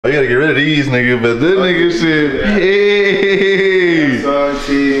You gotta get rid of these niggas, but this nigga shit. Hey!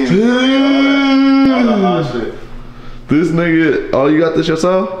 This nigga, oh, you got this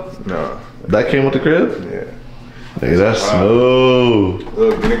yourself? No. That came with the crib? Yeah. Nigga, that's smooth.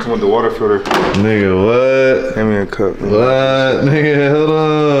 Look, then it come with the water filter. Nigga, what? Hand me a cup. Man. What? Nigga, hold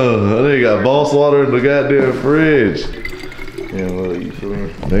on. That nigga got boss water in the goddamn fridge. Yeah, look, you feel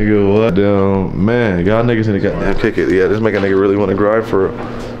me? Nigga, what? Damn, man, y'all niggas need to goddamn kick it. Yeah, this make a nigga really want to grind for it.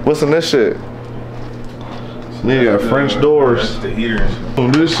 What's in this shit? Nigga got French doors. That's the heater.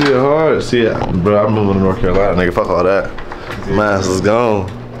 This shit hard. See, bro, I'm moving to North Carolina. Nigga, fuck all that. My ass is gone.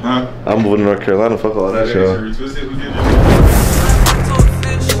 Huh? I'm moving to North Carolina. Fuck all that shit.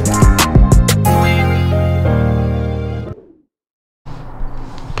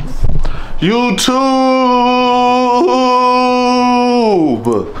 YouTube!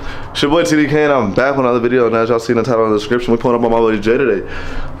 It's your boy TDK and I'm back with another video, and as y'all see in the title and the description, we pulling up on my buddy Jay today.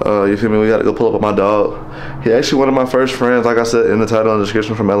 You feel me? We gotta go pull up on my dog. He actually one of my first friends, like I said in the title and the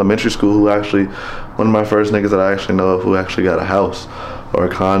description, from elementary school, who actually, one of my first niggas that I actually know of who actually got a house or a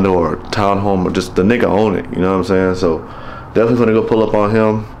condo or a townhome, or just the nigga own it, you know what I'm saying? So definitely gonna go pull up on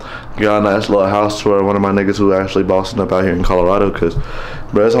him. Got a nice little house tour. One of my niggas who actually bossing up out here in Colorado, cause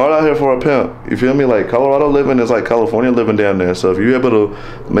bro, it's hard out here for a pimp. You feel me? Like Colorado living is like California living down there. So if you able to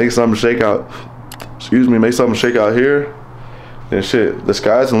make something shake out, make something shake out here, then shit, the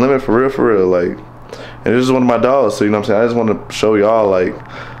sky's the limit for real. Like, and this is one of my dogs. So you know what I'm saying? I just want to show y'all like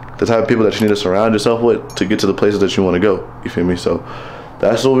the type of people that you need to surround yourself with to get to the places that you want to go. You feel me? So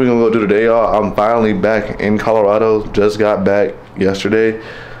that's what we're gonna go do today, y'all. I'm finally back in Colorado. Just got back yesterday.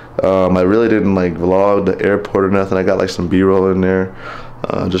 I really didn't like vlog the airport or nothing. I got like some B-roll in there,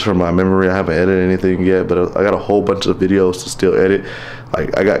 just from my memory. I haven't edited anything yet, but I got a whole bunch of videos to still edit.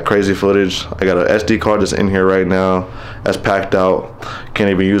 Like, I got crazy footage. I got an SD card that's in here right now that's packed out. Can't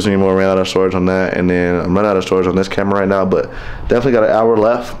even use anymore. Ran out of storage on that, and then I'm running out of storage on this camera right now, but definitely got an hour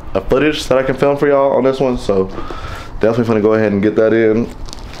left of footage that I can film for y'all on this one. So definitely gonna go ahead and get that in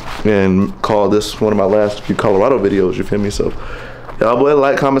and call this one of my last few Colorado videos. You feel me? So y'all boy,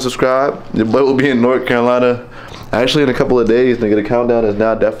 like, comment, subscribe. Your boy will be in North Carolina actually in a couple of days, nigga. The countdown is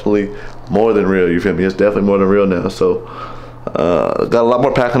now definitely more than real. You feel me? It's definitely more than real now. So got a lot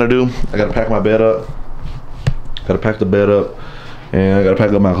more packing to do. I gotta pack my bed up. Gotta pack the bed up, and I gotta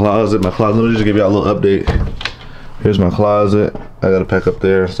pack up my closet. Let me just give y'all a little update. Here's my closet. I gotta pack up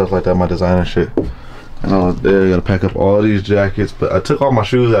there and stuff like that, my designer shit. And all there, I gotta pack up all these jackets, but I took all my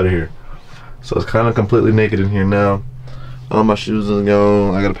shoes out of here, so it's kind of completely naked in here now. All my shoes is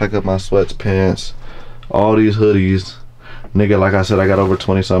gone. I gotta pack up my sweats, pants, all these hoodies. Nigga, like I said, I got over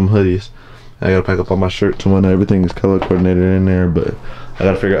 20 something hoodies. I gotta pack up all my shirts and whatnot. Everything is color coordinated in there, but I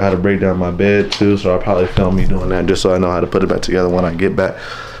gotta figure out how to break down my bed too, so I'll probably film me doing that just so I know how to put it back together when I get back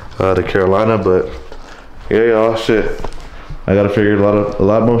to Carolina. But yeah, y'all, shit. I gotta figure a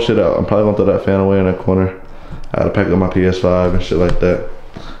lot more shit out. I'm probably gonna throw that fan away in that corner. I gotta pack up my PS5 and shit like that.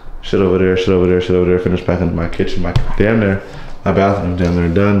 Shit over there, finish packing my kitchen, my bathroom's damn near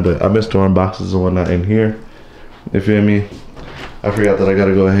done, but I've been storing boxes and whatnot in here. You feel me? I forgot that I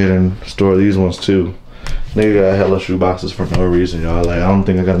gotta go ahead and store these ones too. Nigga got hella shoe boxes for no reason, y'all. Like, I don't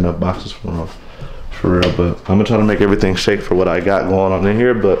think I got enough boxes for real, but I'm gonna try to make everything shake for what I got going on in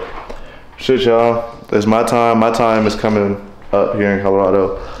here. But shit, y'all, it's my time. My time is coming up here in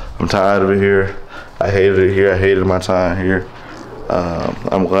Colorado. I'm tired of it here. I hated it here. I hated my time here.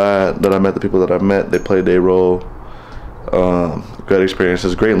 I'm glad that I met the people that I met. They played their role. Great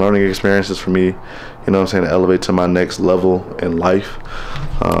experiences, great learning experiences for me, you know what I'm saying, to elevate to my next level in life.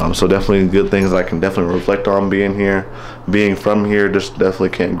 So definitely good things that I can definitely reflect on being here, being from here. Just definitely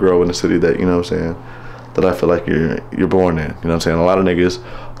can't grow in a city that, you know what I'm saying, that I feel like you're born in, you know what I'm saying. A lot of niggas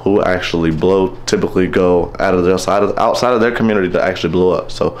who actually blow typically go out of their outside of their community to actually blow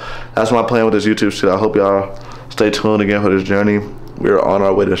up. So that's why I'm playing with this YouTube shit. I hope y'all stay tuned again for this journey. We're on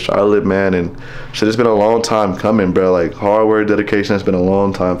our way to Charlotte, man, and shit, it's been a long time coming, bro. Like, hard work, dedication, it's been a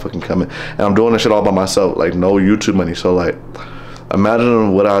long time fucking coming. And I'm doing this shit all by myself, like, no YouTube money. So, like,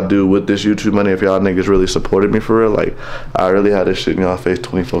 imagine what I'd do with this YouTube money if y'all niggas really supported me for real. Like, I really had this shit in y'all face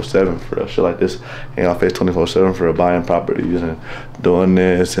 24/7 for real. Shit like this in y'all face 24/7 for buying properties and doing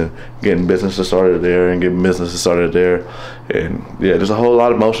this and getting businesses started there and getting businesses started there. And yeah, there's a whole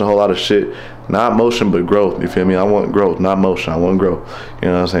lot of motion, a whole lot of shit. Not motion, but growth. You feel me? I want growth, not motion. I want growth. You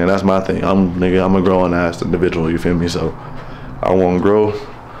know what I'm saying? That's my thing. I'm a growing ass individual. You feel me? So I want growth,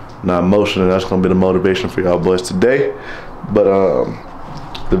 not motion, and that's gonna be the motivation for y'all boys today. But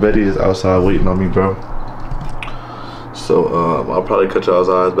the Betty is outside waiting on me, bro. So I'll probably cut y'all's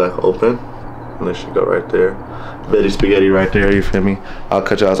eyes back open, and they should go right there. Betty spaghetti right there, you feel me? I'll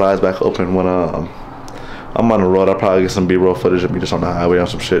cut y'all's eyes back open when I'm on the road. I'll probably get some B-roll footage of me just on the highway on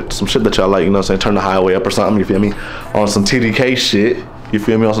some shit that y'all like, you know what I'm saying? Turn the highway up or something, you feel me? On some TDK shit, you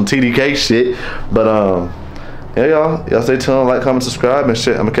feel me? On some TDK shit. But yeah, y'all stay tuned, like, comment, subscribe, and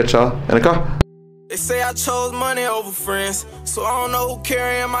shit. I'm gonna catch y'all in the car. They say I chose money over friends, so I don't know who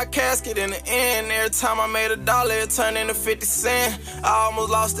carrying my casket in the end. Every time I made $1, it turned into 50 cents. I almost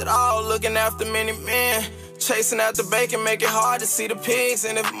lost it all, looking after many men. Chasing after bacon, make it hard to see the pigs.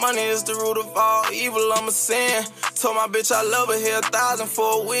 And if money is the root of all evil, I'm a sin. Told my bitch I love her, here $1,000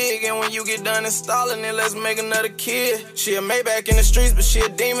 for a wig. And when you get done installing it, let's make another kid. She a Maybach in the streets, but she a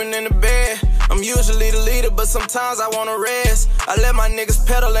demon in the bed. I'm usually the leader, but sometimes I wanna rest. I let my niggas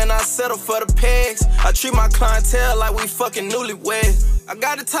pedal and I settle for the pegs. I treat my clientele like we fucking newlyweds. I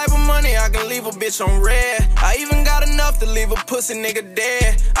got the type of money I can leave a bitch on red. I even got enough to leave a pussy nigga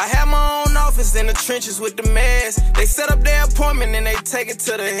dead. I have my own office in the trenches with the meds. They set up their appointment and they take it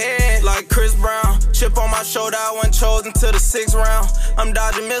to the head. Like Chris Brown, chip on my shoulder, I wasn't chosen to the 6th round. I'm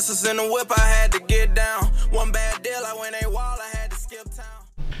dodging missiles in the whip, I had to get down. One bad deal, I went AWOL, I had to skip town.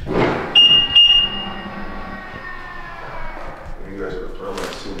 You guys are from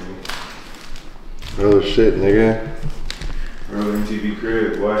that city. Oh shit, nigga. Real MTV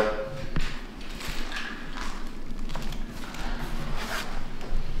crib, what?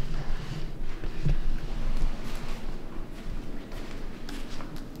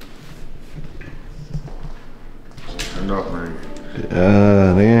 Turned off, man.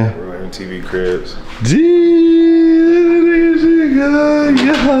 Nigga. Real MTV cribs. Yeah.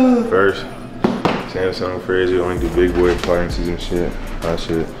 First, Samsung fridge, you only do big boy appliances and shit. Hot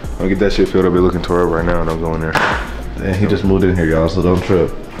shit. I'm gonna get that shit filled up. They're looking tore up right now and I'm going there. And he just moved in here, y'all, so don't trip.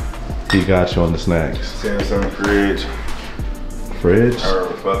 He got you on the snacks. Samsung fridge. Fridge? Or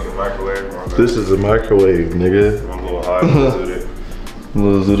a fucking microwave. This is a microwave, nigga. I'm a little hot with it.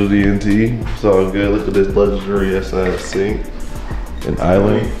 Little Zoodle DNT. It's all good. Look at this luxurious sink. An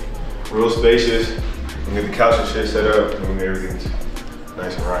island. Real spacious. I'm gonna get the couch and shit set up and everything's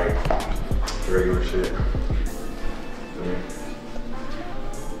nice and right. Regular shit.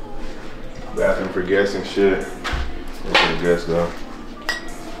 Bathroom for guests and shit. That's for the guests though.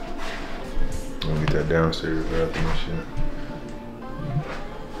 I'm gonna get that downstairs bathroom and shit.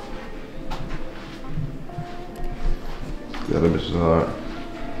 Yeah, that bitch is hard.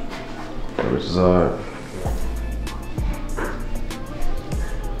 That bitch is hard.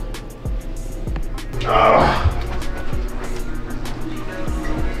 Ah.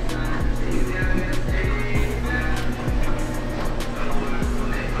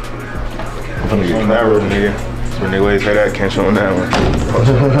 I'm gonna get On that road, nigga. That's when they always had that, can't show on that one.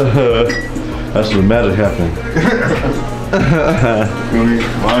 That's when magic happened. Feel me?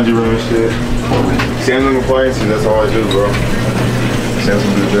 Laundry room and shit. Samsung appliances, that's all I do, bro.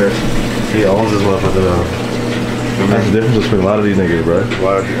 Samsung do the best. He owns this motherfucker though. That's the difference between a lot of these niggas, bro.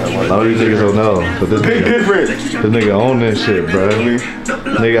 A lot of these niggas don't know. But this big nigga, difference. This nigga own this shit, bro.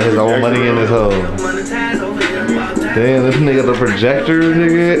 Nigga got his own money in his hole. Damn, this nigga the projector,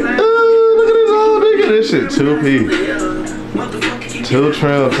 nigga. Look at this old nigga. This shit 2P. 2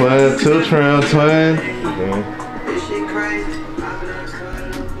 trim twin, 2 trim twin.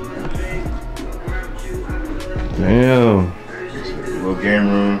 Damn. Little game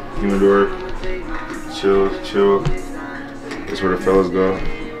room, humidor. Chill. That's where the fellas go.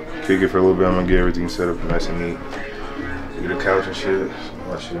 Kick it for a little bit. I'm gonna get everything set up nice and neat. Get a couch and shit.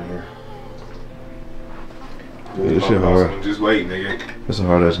 All that shit in here. Yeah, this shit hard. Just wait, nigga. It's a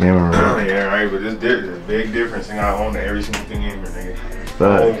hard ass gaming room. Yeah, right, but there's a big difference. And I own every single thing in here, nigga.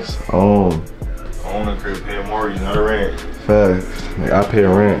 Facts. Own a crib, pay a mortgage, not a rent. Facts. Like, I pay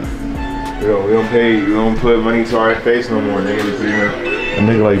rent. We don't put money to our face no more, nigga. A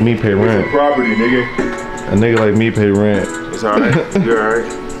nigga like me pay rent. It's property, nigga. A nigga like me pay rent. It's alright. You're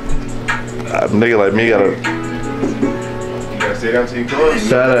alright. A nigga like me gotta. You gotta stay down till you come.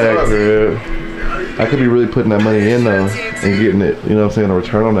 Shout out, crib. I could be really putting that money in though and getting it, you know what I'm saying, a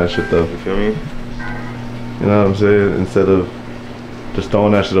return on that shit though. You feel me? You know what I'm saying? Instead of just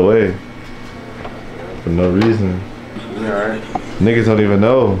throwing that shit away for no reason. You alright? Niggas don't even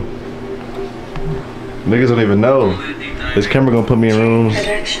know. Niggas don't even know. This camera gonna put me in rooms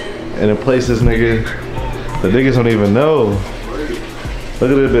and in places, nigga. The niggas don't even know.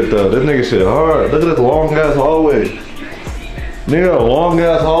 Look at this bit though. This nigga shit hard. Look at this long ass hallway. Nigga, a long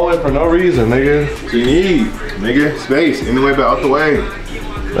ass hallway for no reason, nigga. What you need, nigga? Space. In the way, but out the way.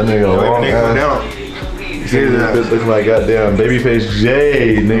 That nigga a long ass. You see this bitch look like goddamn Babyface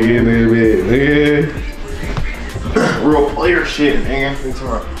J, nigga. Real player shit, nigga.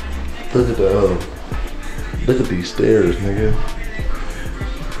 Look at the Look at these stairs, nigga.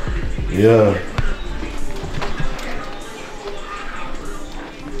 Yeah.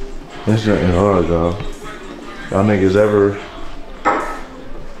 This shit ain't hard, though. Y'all niggas ever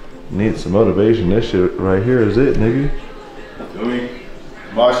need some motivation? This shit right here is it, nigga. Feel me?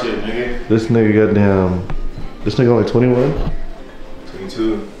 My shit, nigga. This nigga goddamn. This nigga only 21?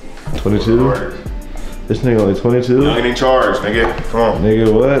 22. 22? This nigga only 22? Young and in charge, nigga. Come on.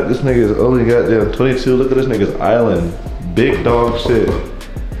 Nigga, what? This nigga's only goddamn 22. Look at this nigga's island. Big dog shit.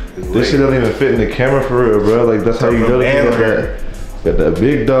 This shit don't even fit in the camera for real, bro. Like, that's how you know that you got that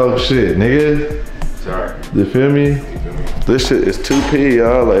big dog shit, nigga. Sorry. You feel me? This shit is 2P,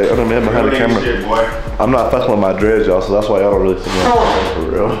 y'all. Like, I don't man behind the camera. Shit, boy. I'm not fucking with my dreads, y'all, so that's why y'all don't really see me on for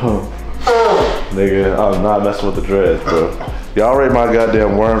real. Nigga, I'm not messing with the dreads, bro. Y'all rate my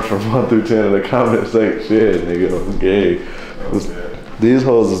goddamn worms from 1 through 10 in the comments. Like, shit, nigga, I'm gay. These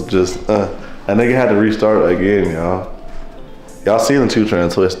hoes is just, a nigga had to restart again, y'all. Y'all seen the 2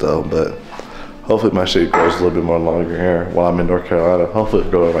 trend twist though, but hopefully my shit grows a little bit more longer hair while I'm in North Carolina. Hopefully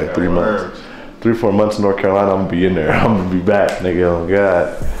it grows like 3 months. 3-4 months in North Carolina, I'm gonna be in there. I'm gonna be back, nigga. Oh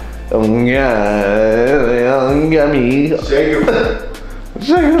God. Oh God, got me. Shake him.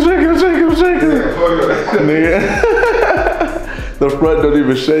 Shake him, shake him, shake him, shake him. Nigga. The front don't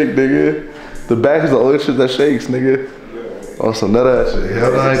even shake, nigga. The back is the only shit that shakes, nigga. Oh, some nut ass shit.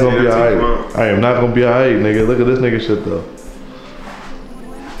 Hell, I ain't gonna be alright. I am not gonna be alright, nigga. Look at this nigga shit though.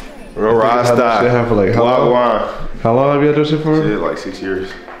 Real ride style. For like how long? How long have you had this shit for? Shit, like 6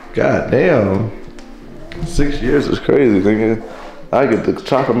 years. God damn. 6 years is crazy, nigga. I get to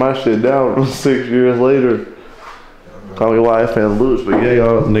chopping my shit down 6 years later. Call me YF and loose, but yeah,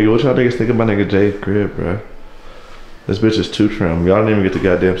 y'all, nigga, what y'all niggas think about nigga Jay's crib, bro? This bitch is too trim. Y'all didn't even get the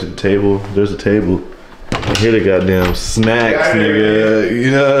goddamn to the table. There's a table. And here the goddamn snacks, nigga.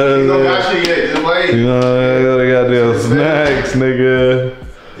 You know what I'm saying? Just wait. You know, the goddamn snacks, nigga.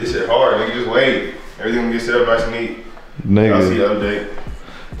 This shit hard, nigga. Just wait. Everything will get set up nice and neat. Nigga. I'll see an update.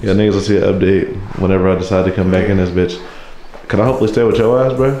 Yeah, niggas will see an update whenever I decide to come back in this bitch. Can I hopefully stay with your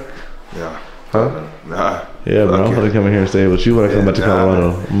ass, bro? Yeah. Huh? Nah. Yeah, bro. I'm gonna come in here and stay with you when I come back to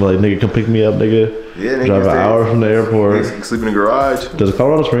Colorado. I'm like, nigga, come pick me up, nigga. Yeah, nigga. Drive an hour from the airport. Sleep in the garage. Does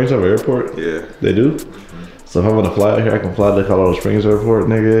Colorado Springs have an airport? Yeah. They do? So if I'm gonna fly out here, I can fly to Colorado Springs Airport,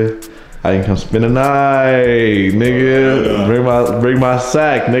 nigga. I can come spend the night, nigga. Yeah. Bring my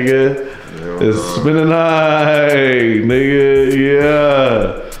sack, nigga. Yeah, it's spend the night, nigga.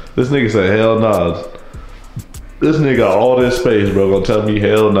 Yeah. This nigga said hell nah. This nigga got all this space, bro. Gonna tell me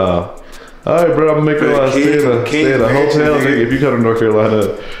hell nah. Alright, bro, I'm making a lot of stay in a hotel, nigga. If you come to North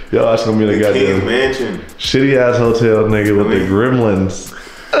Carolina, y'all ask gonna be in a goddamn mansion. Shitty ass hotel, nigga, with the gremlins.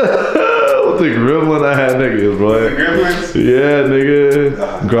 With the gremlin ass niggas, bro. The gremlins? Yeah,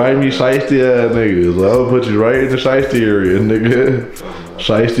 nigga. Grimy, shiesty ass niggas. I'll put you right in the shiesty area, nigga.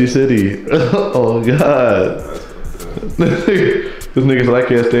 Shiesty city. Oh, God. This nigga said I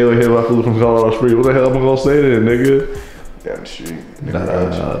can't stay with him. I flew from Colorado Springs. What the hell am I gonna say then, nigga? Down the street.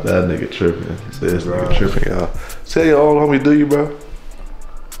 Nah, that nigga tripping. This nigga tripping, y'all. Say your old homie do you, bro.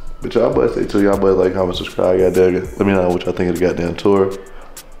 But y'all boys stay tuned. Y'all boys like, comment, subscribe. Goddamn it. Let me know what y'all think of the goddamn tour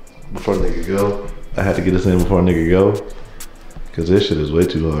before nigga go. I had to get this in before nigga go. Cause this shit is way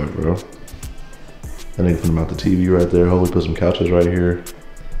too hard, bro. I need to put him out the TV right there. Hopefully put some couches right here.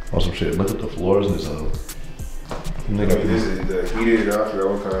 On some shit. Look at the floors in this house. Nigga, this is the heated, I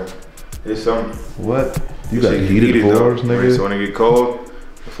forgot what kind. It's something. What? You got heated floors, nigga? So when it get cold,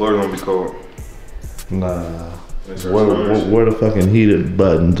 the floor's gonna be cold. Nah. Where the fucking heated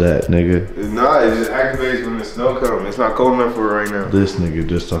buttons at, nigga? Nah, it just activates when the snow comes. It's not cold enough for it right now. This nigga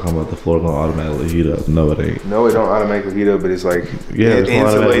just talking about the floor gonna automatically heat up. No, it ain't. No, it don't automatically heat up, but it's like it's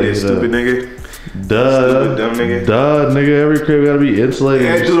insulated, stupid nigga. Duh. Stupid dumb nigga. Duh, nigga. Every crib gotta be insulated.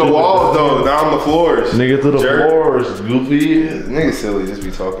 Yeah, through the walls though, not on the floors. Nigga, through the floors, goofy. Nigga silly, just be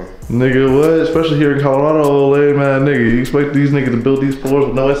talking. Nigga, what? Especially here in Colorado, old lady man, nigga. You expect these niggas to build these floors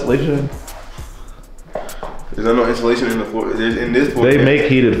with no insulation? There's no insulation in the floor. There's in this floor. They make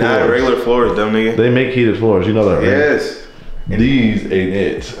heated floors. Not regular floors, dumb nigga. They make heated floors. You know that, right? Yes. These ain't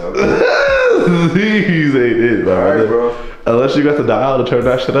it. Okay. These ain't it, bro. Alright, bro. Unless you got the dial to turn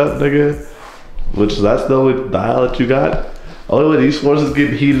that shit up, nigga. Which that's the only dial that you got. Only way these floors is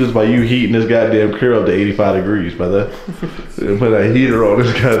getting heated is by you heating this goddamn crib up to 85 degrees, brother. And put that heater on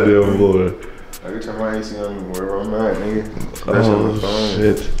this goddamn floor. I can turn my AC on wherever I'm at, nigga. That's on the phone.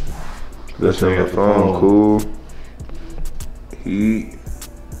 Shit. That's on the phone. Cool. Heat.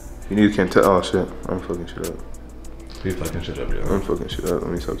 You need to tell. Oh shit. I'm fucking shit up. You fucking shit up, yo. I'm fucking shit up.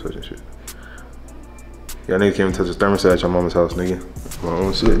 Let me stop touching shit. Y'all nigga can't even touch the thermostat at your mama's house, nigga. My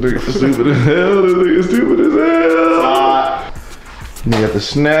own shit. Nigga stupid as hell. This nigga stupid as hell. Nigga got the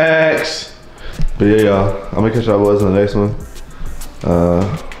snacks. But yeah, y'all. I'm gonna catch y'all boys in the next one.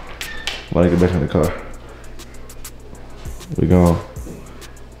 When I get back in the car. We gone.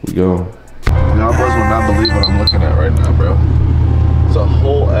 We gone. Y'all boys will not believe what I'm looking at right now, bro. It's a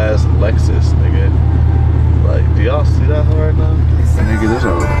whole ass Lexus, nigga. Like, do y'all see that right now? And nigga, this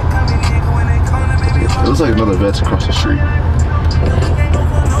over there. It looks like another vet's across the street.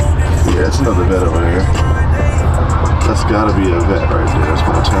 Yeah, it's another vet over there. That's gotta be a vet right there. That's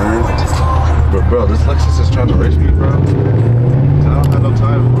my turn. But bro, this Lexus is trying to race me, bro. And I don't have no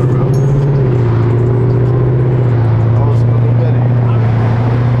time for it, bro. Oh, it's another vetty.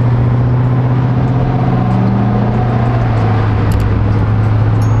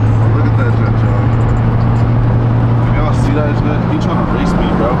 Oh, look at that jet, y'all. Can y'all see that jet? He trying to race me,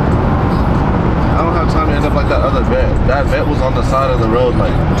 bro. I don't have time to end up like that other vet. That vet was on the side of the road,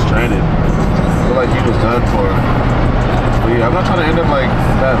 like, stranded. I feel like he was done for. But yeah, I'm not trying to end up like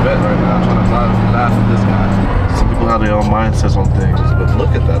that vet right now. I'm trying to drive fast with this guy. Some people have their own mindsets on things, but look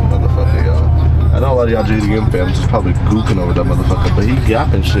at that motherfucker, y'all. I know a lot of y'all JDM fans is probably goofing over that motherfucker, but he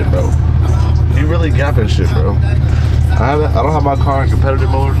gapping shit, bro. He really gapping shit, bro. I don't have my car in competitive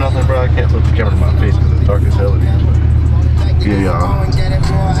mode or nothing, bro. I can't flip the camera to my face because it's dark as hell in here. Yeah, y'all.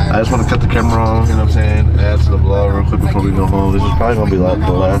 I just want to cut the camera on, you know what I'm saying? Add to the vlog real quick before we go home. This is probably going to be like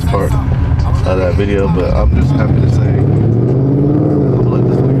the last part of that video, but I'm just happy to say I'm gonna let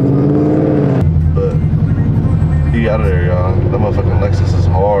this nigga drive. But he out of there, y'all. That motherfucking Lexus is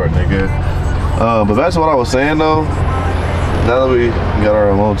hard, nigga. But back to what I was saying though. Now that we got our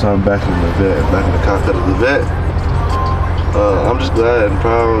alone time back in the vet, back in the cockpit of the vet, I'm just glad and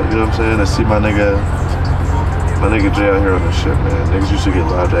proud, you know what I'm saying, to see my nigga Jay out here on this shit, man. Niggas used to get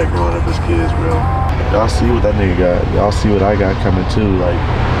laughed at growing up as kids, bro. Y'all see what that nigga got. Y'all see what I got coming too. Like,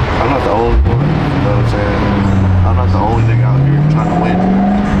 I'm not the only one, you know what I'm saying? I'm not the only nigga out here trying to win.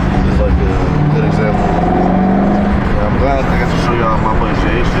 It's like a good example. Yeah, I'm glad I got to show y'all my boy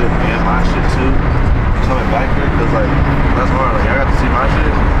Jay shit and my shit too. Coming back here, cause like, that's hard. Like, y'all got to see my shit.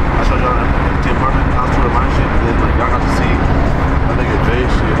 I showed y'all the apartment, house tour of my shit, and then like, y'all got to see my nigga Jay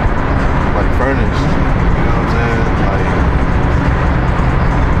shit, like furnished. You know what I'm saying? Like,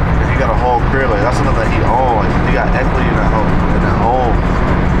 he got a whole crib. Like, that's something that he owned. Like, he got equity in that home. You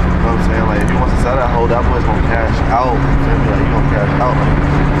know what I'm saying? Like, if he wants to sell that hoe, that boy's gonna cash out. You feel me? Like, he gonna cash out. Like,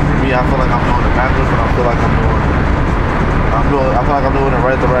 for me, I feel like I'm doing it backwards, but I feel like I'm doing it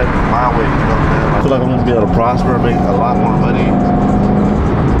right the right my way. You know what I'm saying? Like, I feel like I'm gonna be able to prosper and make a lot more money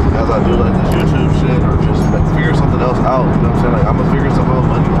as I do like this YouTube shit, or just like figure something else out. You know what I'm saying? Like, I'm gonna figure some more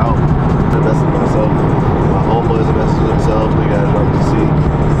money out. Invest in myself. My homeboys invest in themselves. Nigga, as y'all can see,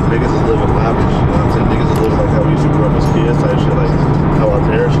 niggas is living lavish. You know what I'm saying? Niggas is living like how we used to grow up as kids, type shit. Like how our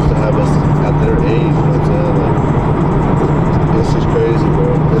parents used to have us at their age. You know what I'm saying? Like, it's just crazy,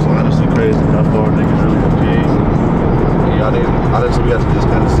 bro. It's honestly crazy how far niggas really have came. Y'all niggas, honestly, we have to just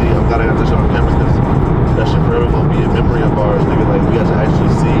kind of see. I'm glad I got this on camera because that shit forever gonna be a memory of ours, nigga. Like, we have to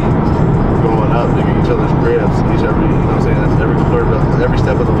actually see growing up, nigga, each other's cribs, you know what I'm saying? Every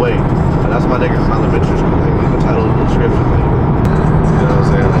step of the way. And that's my niggas in elementary school, like, leave the title in the description, like, you know what I'm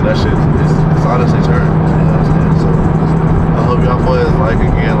saying? Like, that shit is honestly turned, you know what I'm saying? So, I hope y'all boys like,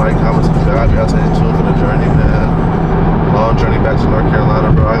 comment, subscribe. Y'all take the tune for the journey, man. Long journey back to North Carolina,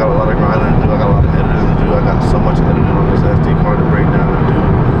 bro. I got a lot of grinding to do. I got a lot of editing to do. I got so much editing on this SD card to break down and do.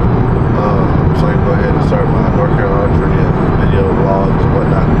 So I can go ahead and start my North Carolina journey, video, vlogs, and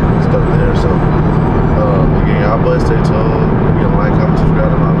whatnot, stuff there. So, again, y'all boys stay tuned. Like, comment,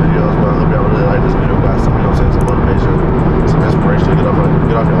 subscribe to my videos. But I hope y'all really like this video, guys.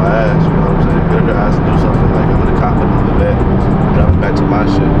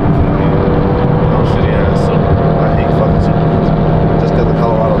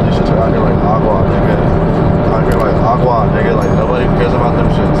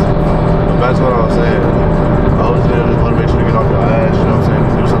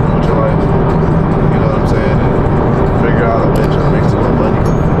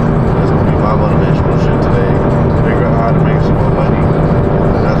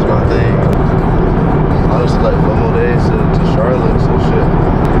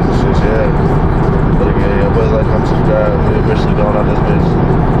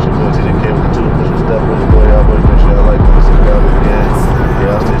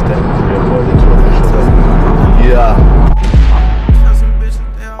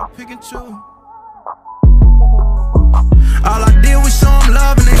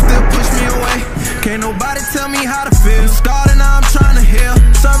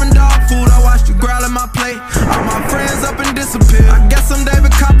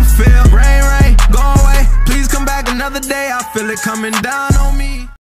 coming down.